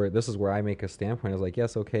this is where I make a standpoint, is like,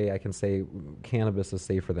 yes, okay, I can say cannabis is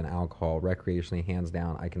safer than alcohol, recreationally, hands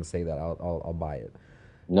down, I can say that, I'll buy it.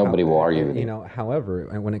 Nobody will argue with you. However,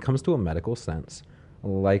 when it comes to a medical sense,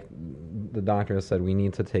 like the doctor has said, we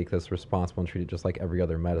need to take this responsible and treat it just like every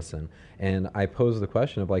other medicine. And I pose the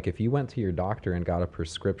question of, like, if you went to your doctor and got a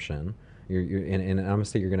prescription, and I'm going to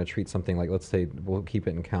say you're going to treat something like, let's say, we'll keep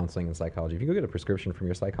it in counseling and psychology. If you go get a prescription from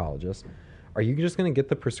your psychologist, are you just going to get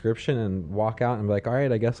the prescription and walk out and be like, all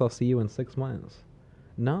right, I guess I'll see you in 6 months?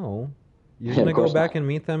 No. You're going to go back and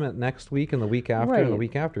meet them at next week and the week after and the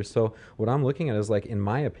week after. So what I'm looking at is, like, in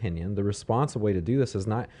my opinion, the responsible way to do this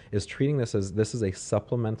is treating this as this is a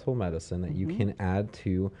supplemental medicine that you can add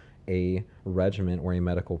to a regimen or a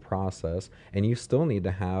medical process. And you still need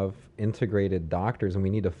to have integrated doctors, and we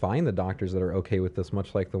need to find the doctors that are okay with this,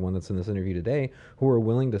 much like the one that's in this interview today, who are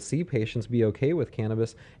willing to see patients be okay with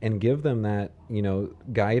cannabis and give them that,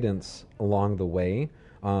 guidance along the way.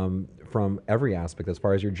 From every aspect, as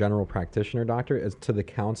far as your general practitioner doctor, as to the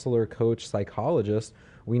counselor, coach, psychologist,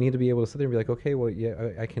 we need to be able to sit there and be like, okay, well, yeah,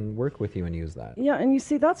 I can work with you and use that. Yeah, and you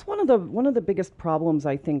see, that's one of the biggest problems,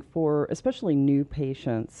 I think, for especially new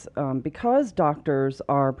patients, because doctors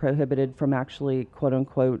are prohibited from actually, quote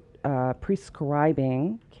unquote,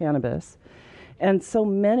 prescribing cannabis. And so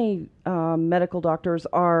many medical doctors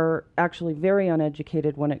are actually very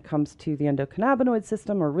uneducated when it comes to the endocannabinoid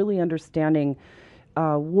system, or really understanding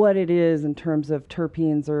what it is in terms of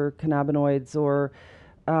terpenes or cannabinoids or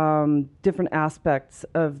different aspects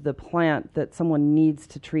of the plant that someone needs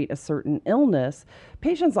to treat a certain illness.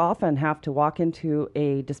 Patients often have to walk into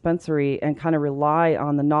a dispensary and kind of rely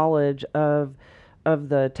on the knowledge of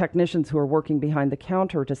the technicians who are working behind the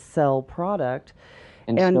counter to sell product.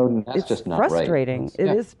 And Snowden, that's just not frustrating. Right.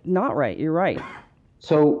 It is not right. You're right.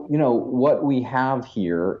 So, what we have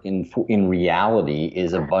here in reality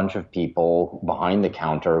is a bunch of people behind the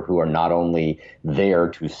counter who are not only there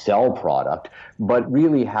to sell product, but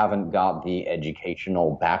really haven't got the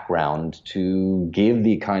educational background to give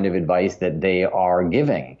the kind of advice that they are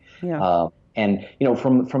giving. Yeah. And,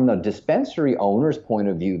 from the dispensary owner's point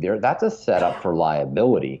of view, that's a setup for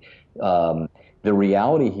liability. The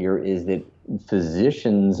reality here is that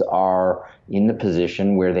physicians are in the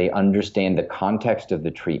position where they understand the context of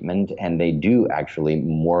the treatment, and they do actually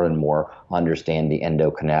more and more understand the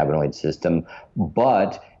endocannabinoid system,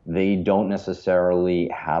 but they don't necessarily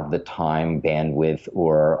have the time, bandwidth,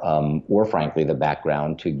 or frankly the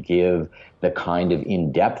background to give the kind of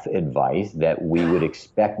in-depth advice that we would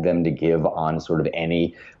expect them to give on sort of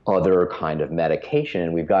any other kind of medication,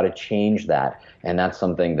 and we've got to change that. And that's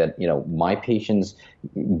something that, my patients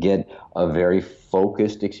get a very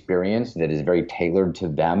focused experience that is very tailored to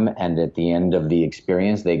them, and at the end of the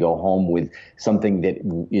experience they go home with something that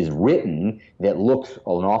is written that looks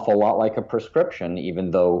an awful lot like a prescription, even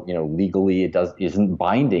though legally it isn't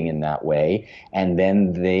binding in that way. And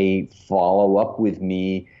then they follow up with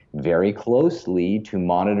me very closely to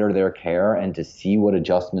monitor their care and to see what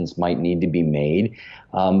adjustments might need to be made.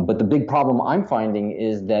 But the big problem I'm finding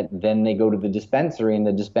is that then they go to the dispensary, and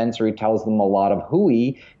the dispensary tells them a lot of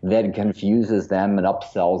hooey that confuses them and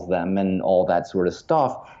upsells them and all that sort of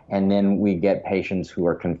stuff. And then we get patients who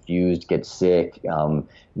are confused, get sick, don't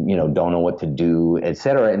know what to do, et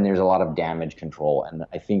cetera. And there's a lot of damage control. And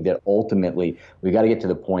I think that ultimately we got to get to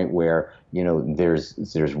the point where, there's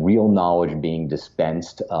real knowledge being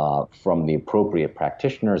dispensed from the appropriate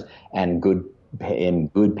practitioners and good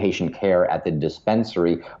patient care at the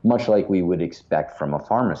dispensary, much like we would expect from a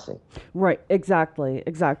pharmacy. Right, exactly.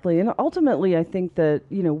 And ultimately, I think that,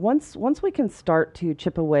 once we can start to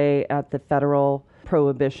chip away at the federal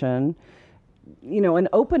prohibition, and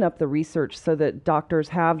open up the research so that doctors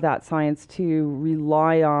have that science to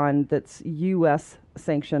rely on, that's U.S.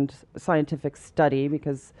 sanctioned scientific study,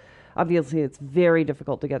 because obviously it's very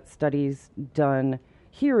difficult to get studies done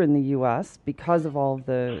here in the U.S. because of all of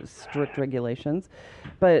the strict regulations.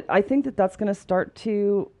 But I think that that's going to start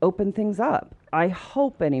to open things up. I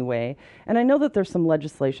hope anyway. And I know that there's some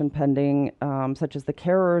legislation pending, such as the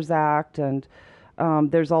Carers Act, and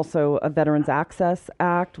there's also a Veterans Access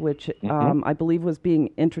Act, which I believe was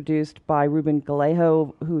being introduced by Ruben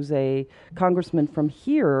Gallego, who's a congressman from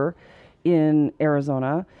here in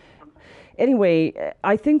Arizona. Anyway,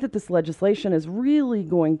 I think that this legislation is really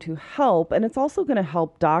going to help, and it's also going to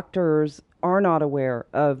help doctors are not aware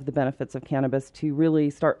of the benefits of cannabis to really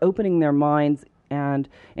start opening their minds and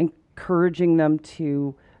encouraging them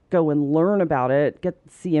to go and learn about it, get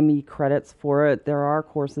CME credits for it. There are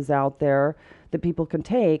courses out there that people can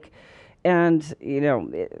take. And,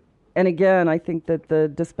 and again, I think that the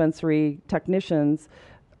dispensary technicians,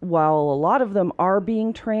 while a lot of them are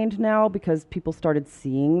being trained now because people started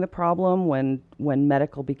seeing the problem when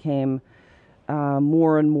medical became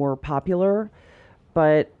more and more popular,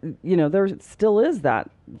 but there still is that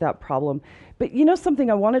problem. But something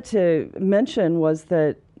I wanted to mention was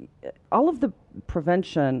that all of the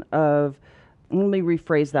prevention of, let me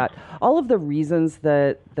rephrase that, all of the reasons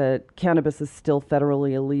that cannabis is still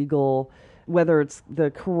federally illegal, whether it's the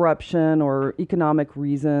corruption or economic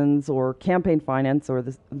reasons or campaign finance or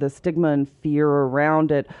the stigma and fear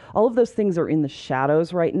around it, all of those things are in the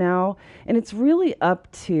shadows right now. And it's really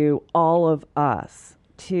up to all of us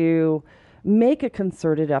to make a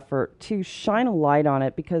concerted effort to shine a light on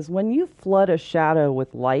it, because when you flood a shadow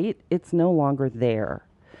with light, it's no longer there.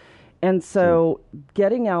 And so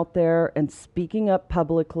getting out there and speaking up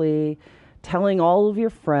publicly, telling all of your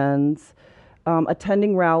friends,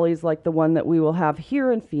 attending rallies like the one that we will have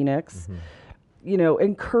here in Phoenix,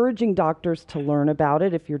 encouraging doctors to learn about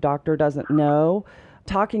it if your doctor doesn't know,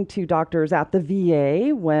 talking to doctors at the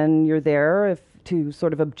VA when you're there to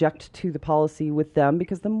sort of object to the policy with them,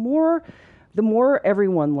 because the more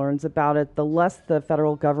everyone learns about it, the less the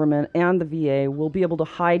federal government and the VA will be able to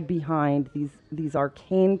hide behind these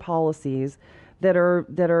arcane policies that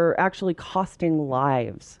are actually costing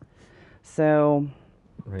lives. So,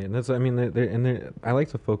 right, and that's, I mean, I like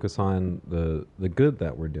to focus on the good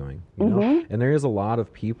that we're doing, you know? And there is a lot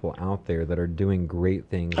of people out there that are doing great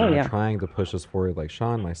things and are trying to push us forward, like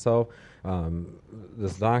Sean, myself,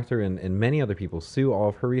 this doctor, and many other people, Sue, all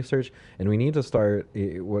of her research. And we need to start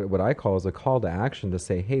what I call is a call to action to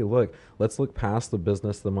say, hey, look, let's look past the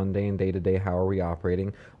business, the mundane day-to-day, how are we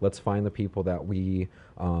operating? Let's find the people that we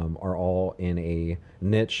are all in a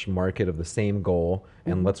niche market of the same goal,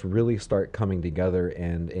 and let's really start coming together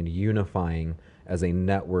and unifying as a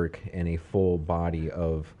network and a full body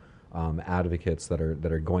of advocates that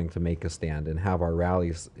are going to make a stand and have our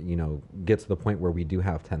rallies, get to the point where we do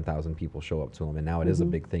have 10,000 people show up to them. And now it is a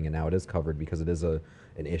big thing, and now it is covered because it is an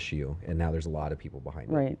issue, and now there's a lot of people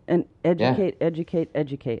behind it. Right, and educate.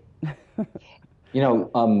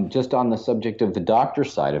 Just on the subject of the doctor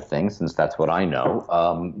side of things, since that's what I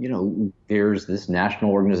know, there's this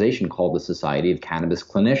national organization called the Society of Cannabis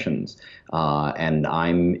Clinicians, and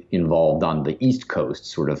I'm involved on the East Coast,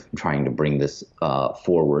 sort of trying to bring this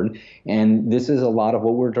forward. And this is a lot of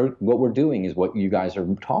what we're doing is what you guys are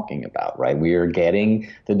talking about, right? We are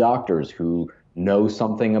getting the doctors who know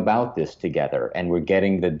something about this together, and we're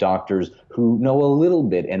getting the doctors who know a little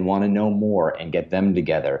bit and want to know more and get them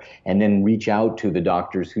together, and then reach out to the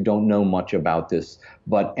doctors who don't know much about this,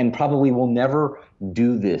 and probably will never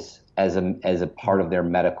do this as a part of their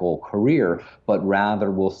medical career, but rather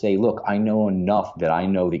will say, look, I know enough that I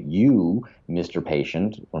know that you, Mr.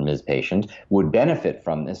 Patient or Ms. Patient, would benefit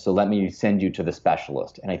from this, so let me send you to the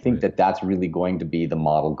specialist. And I think that that's really going to be the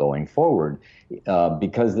model going forward,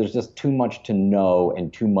 because there's just too much to know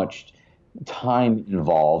and too much time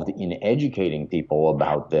involved in educating people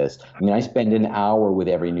about this. I mean, I spend an hour with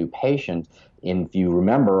every new patient. And if you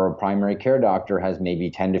remember, a primary care doctor has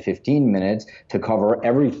maybe 10 to 15 minutes to cover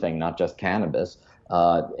everything, not just cannabis,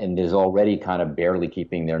 and is already kind of barely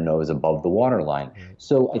keeping their nose above the waterline.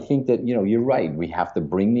 So I think that, you're right. We have to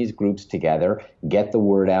bring these groups together, get the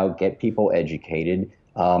word out, get people educated,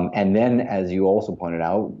 and then, as you also pointed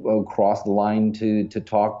out, cross the line to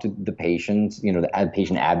talk to the patients, the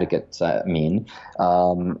patient advocates, and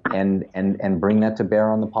bring that to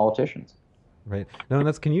bear on the politicians. Right. No, and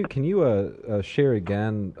that's can you share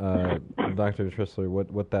again, Dr. Trissler,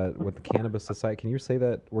 what the Cannabis Society? Can you say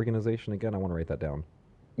that organization again? I want to write that down.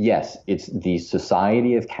 Yes, it's the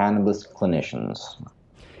Society of Cannabis Clinicians.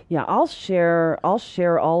 Yeah, I'll share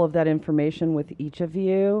all of that information with each of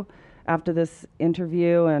you after this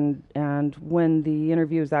interview, and when the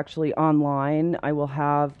interview is actually online, I will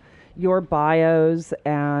have your bios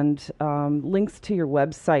and links to your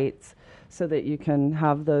websites, so that you can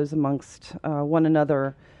have those amongst one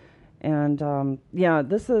another. And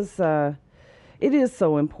this is, it is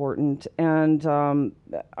so important. And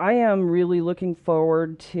I am really looking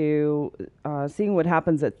forward to seeing what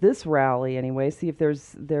happens at this rally anyway, see if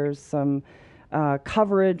there's some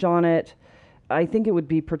coverage on it. I think it would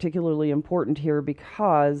be particularly important here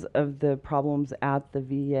because of the problems at the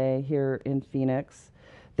VA here in Phoenix.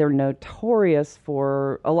 They're notorious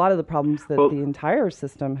for a lot of the problems that the entire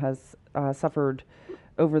system has suffered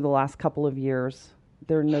over the last couple of years.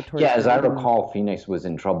 They're notorious. Yeah, as I recall, Phoenix was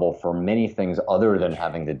in trouble for many things other than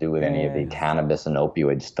having to do with any of the cannabis and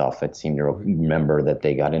opioid stuff. I seem to remember that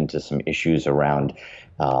they got into some issues around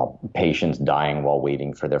patients dying while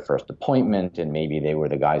waiting for their first appointment, and maybe they were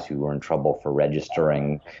the guys who were in trouble for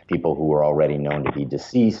registering people who were already known to be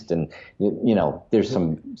deceased. And there's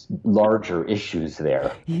some larger issues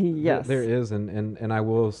there. Yes, there is, and I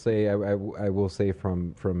will say, I will say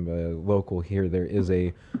from local here, there is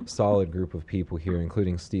a solid group of people here,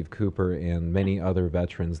 including Steve Cooper and many other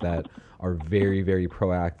veterans that are very, very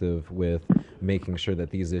proactive with making sure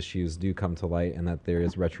that these issues do come to light and that there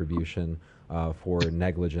is retribution for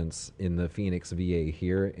negligence in the Phoenix VA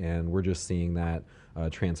here, and we're just seeing that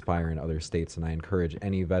transpire in other states. And I encourage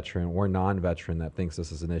any veteran or non-veteran that thinks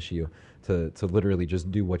this is an issue to literally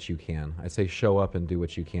just do what you can. I say show up and do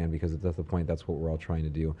what you can, because at the point that's what we're all trying to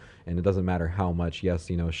do. And it doesn't matter how much. Yes,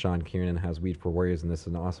 Sean Kiernan has Weed for Warriors, and this is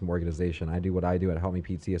an awesome organization. I do what I do at Help Me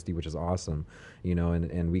PTSD, which is awesome,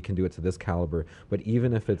 and we can do it to this caliber. But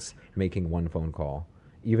even if it's making one phone call,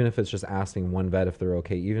 even if it's just asking one vet if they're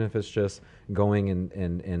okay, even if it's just going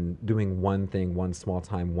and doing one thing one small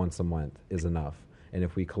time once a month is enough. And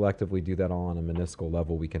if we collectively do that all on a meniscal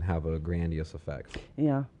level, we can have a grandiose effect.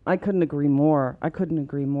 Yeah, I couldn't agree more.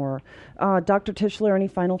 Dr. Tischler, any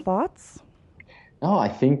final thoughts? No, I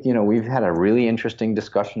think, we've had a really interesting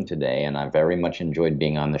discussion today, and I very much enjoyed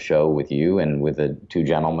being on the show with you and with the two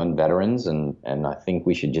gentlemen, veterans, and I think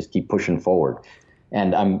we should just keep pushing forward.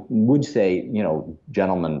 And I would say,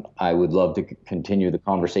 gentlemen, I would love to continue the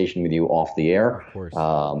conversation with you off the air, of course.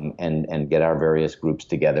 And get our various groups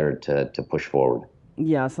together to push forward.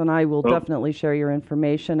 Yes, and I will definitely share your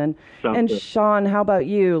information. And Sean, how about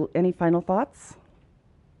you? Any final thoughts?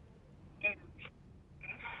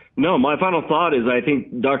 No, my final thought is I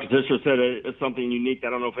think Dr. Tischler said something unique. I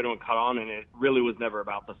don't know if anyone caught on, and it really was never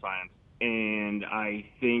about the science. And I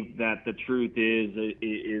think that the truth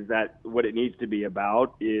is that what it needs to be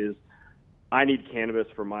about is I need cannabis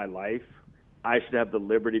for my life. I should have the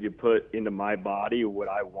liberty to put into my body what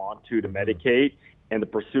I want to medicate, and the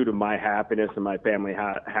pursuit of my happiness and my family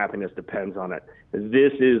happiness depends on it.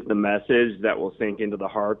 This is the message that will sink into the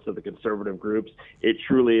hearts of the conservative groups. It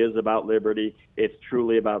truly is about liberty. It's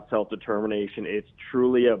truly about self-determination. It's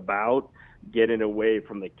truly about getting away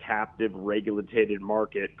from the captive regulated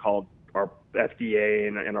market called our FDA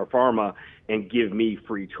and our pharma, and give me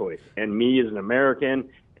free choice. And me as an American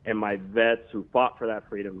and my vets who fought for that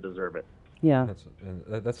freedom deserve it. Yeah.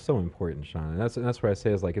 That's so important, Sean. And that's where I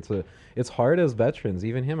say is like it's hard as veterans,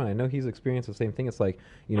 even him, and I know he's experienced the same thing. It's like,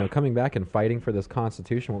 coming back and fighting for this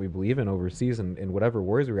Constitution, what we believe in overseas and whatever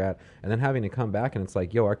wars we're at, and then having to come back and it's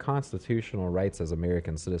like, our constitutional rights as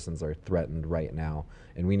American citizens are threatened right now,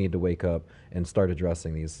 and we need to wake up and start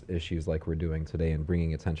addressing these issues like we're doing today and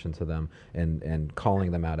bringing attention to them and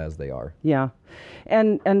calling them out as they are. Yeah.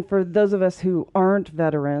 And for those of us who aren't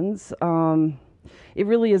veterans, it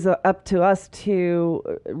really is up to us to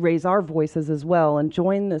raise our voices as well and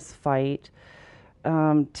join this fight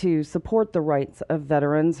to support the rights of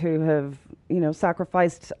veterans who have,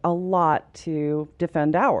 sacrificed a lot to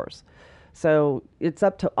defend ours. So it's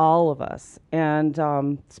up to all of us.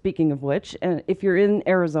 And speaking of which, and if you're in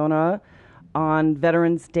Arizona on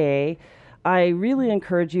Veterans Day, I really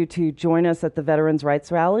encourage you to join us at the Veterans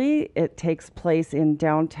Rights Rally. It takes place in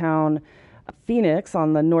downtown Phoenix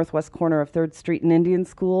on the northwest corner of 3rd Street and Indian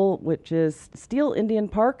School, which is Steele Indian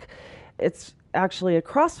Park. It's actually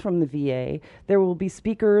across from the VA. There will be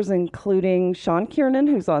speakers including Sean Kiernan,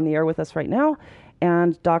 who's on the air with us right now,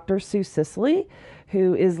 and Dr. SWCC,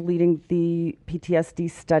 who is leading the PTSD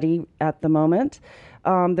study at the moment.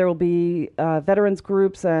 There will be veterans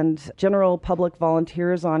groups and general public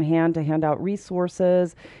volunteers on hand to hand out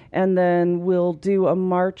resources. And then we'll do a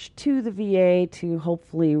march to the VA to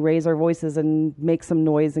hopefully raise our voices and make some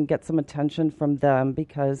noise and get some attention from them,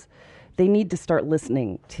 because they need to start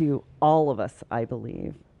listening to all of us, I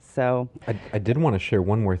believe. So I did want to share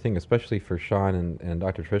one more thing, especially for Sean and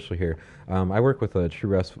Dr. Trischler here. I work with a True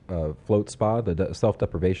Rest float spa, the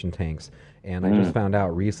self-deprivation tanks, and I just found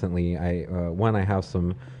out recently, I have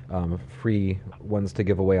some free ones to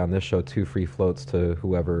give away on this show, 2 free floats to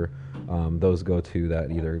whoever those go to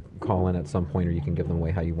that either call in at some point or you can give them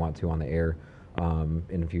away how you want to on the air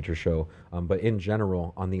in a future show. But in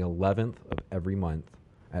general, on the 11th of every month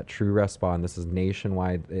at True Rest Spa, and this is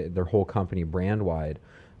nationwide, their whole company brand-wide,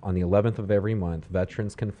 on the 11th of every month,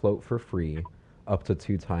 veterans can float for free up to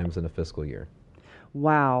 2 times in a fiscal year.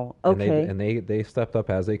 Wow. Okay. And they stepped up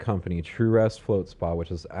as a company, True Rest Float Spa, which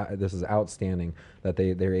is this is outstanding that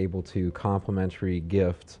they're able to complimentary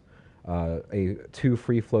gift 2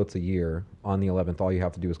 free floats a year on the 11th. All you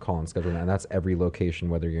have to do is call and schedule that, and that's every location,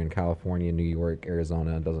 whether you're in California, New York,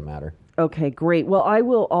 Arizona, it doesn't matter. Okay, great. Well, I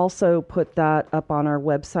will also put that up on our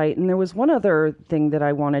website. And there was one other thing that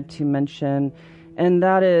I wanted to mention. And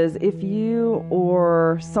that is, if you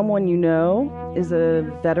or someone you know is a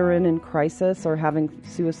veteran in crisis or having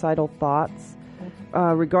suicidal thoughts,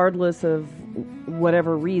 regardless of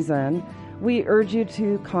whatever reason, we urge you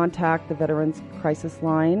to contact the Veterans Crisis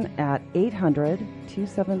Line at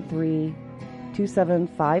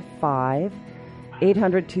 800-273-2755,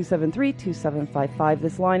 800-273-2755.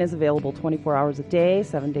 This line is available 24 hours a day,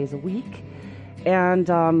 7 days a week. And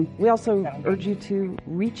we also urge you to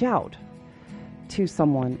reach out to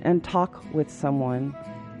someone and talk with someone.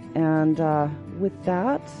 And with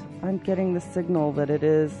that, I'm getting the signal that it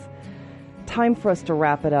is time for us to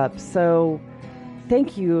wrap it up. So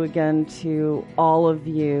thank you again to all of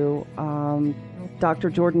you, Dr.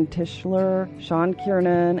 Jordan Tischler, Sean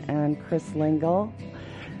Kiernan, and Chris Lingle,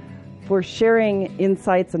 for sharing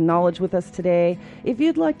insights and knowledge with us today. If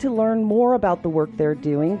you'd like to learn more about the work they're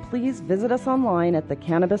doing, please visit us online at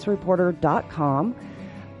thecannabisreporter.com.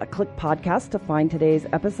 Click podcast to find today's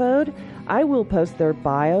episode. I will post their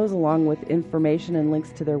bios along with information and links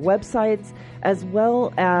to their websites, as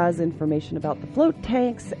well as information about the float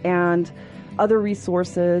tanks and other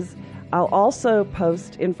resources. I'll also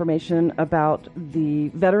post information about the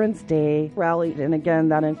Veterans Day rally, and again,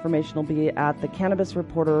 that information will be at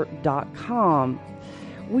thecannabisreporter.com.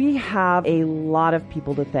 We have a lot of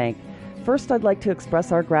people to thank. First, I'd like to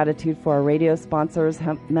express our gratitude for our radio sponsors,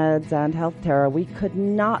 Hemp Meds and HealthTerra. We could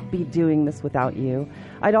not be doing this without you.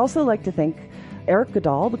 I'd also like to thank Eric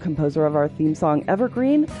Goodall, the composer of our theme song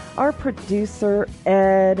Evergreen, our producer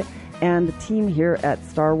Ed, and the team here at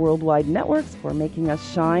Star Worldwide Networks for making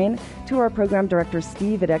us shine, to our program director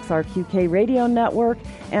Steve at XRQK Radio Network,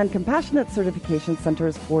 and Compassionate Certification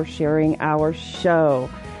Centers for sharing our show.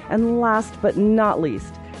 And last but not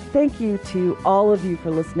least, thank you to all of you for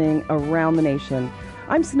listening around the nation.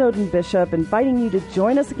 I'm Snowden Bishop, inviting you to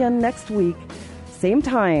join us again next week, same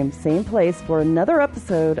time, same place, for another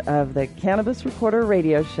episode of the Cannabis Reporter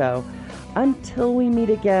Radio Show. Until we meet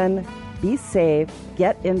again, be safe,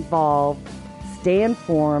 get involved, stay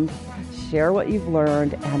informed, share what you've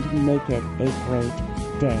learned, and make it a great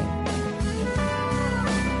day.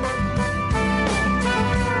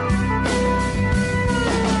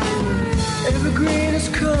 Evergreen is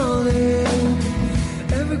calling.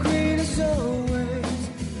 Evergreen is always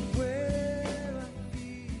where I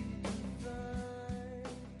feel.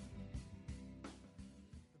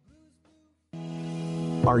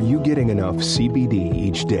 Are you getting enough CBD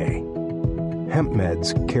each day? Hemp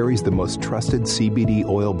Meds carries the most trusted CBD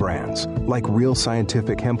oil brands like Real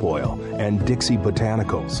Scientific Hemp Oil and Dixie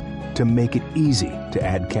Botanicals to make it easy to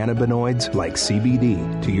add cannabinoids like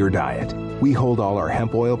CBD to your diet. We hold all our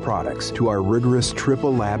hemp oil products to our rigorous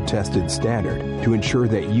triple lab tested standard to ensure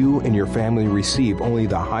that you and your family receive only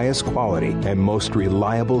the highest quality and most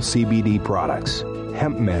reliable CBD products.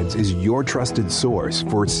 Hemp Meds is your trusted source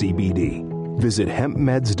for CBD. Visit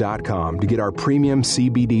hempmeds.com to get our premium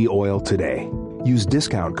CBD oil today. Use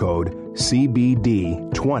discount code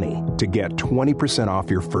CBD20 to get 20%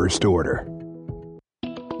 off your first order.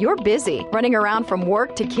 You're busy, running around from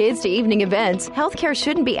work to kids to evening events. Healthcare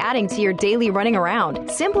shouldn't be adding to your daily running around.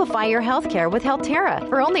 Simplify your healthcare with Healthterra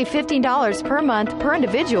for only $15 per month per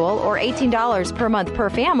individual or $18 per month per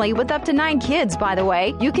family with up to 9 kids, by the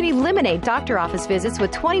way. You can eliminate doctor office visits with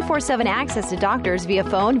 24/7 access to doctors via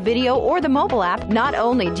phone, video, or the mobile app. Not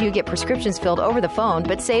only do you get prescriptions filled over the phone,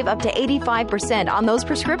 but save up to 85% on those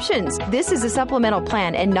prescriptions. This is a supplemental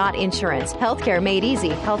plan and not insurance. Healthcare made easy.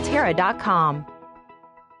 Healthterra.com.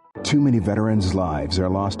 Too many veterans' lives are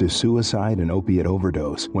lost to suicide and opiate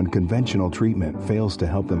overdose when conventional treatment fails to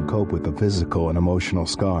help them cope with the physical and emotional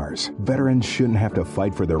scars. Veterans shouldn't have to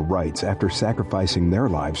fight for their rights after sacrificing their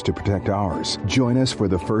lives to protect ours. Join us for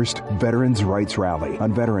the first Veterans Rights Rally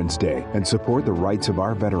on Veterans Day and support the rights of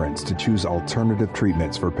our veterans to choose alternative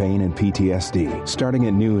treatments for pain and PTSD. Starting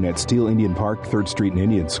at noon at Steel Indian Park, 3rd Street and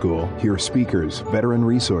Indian School, hear speakers, veteran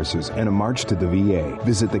resources, and a march to the VA.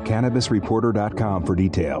 Visit thecannabisreporter.com for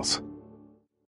details.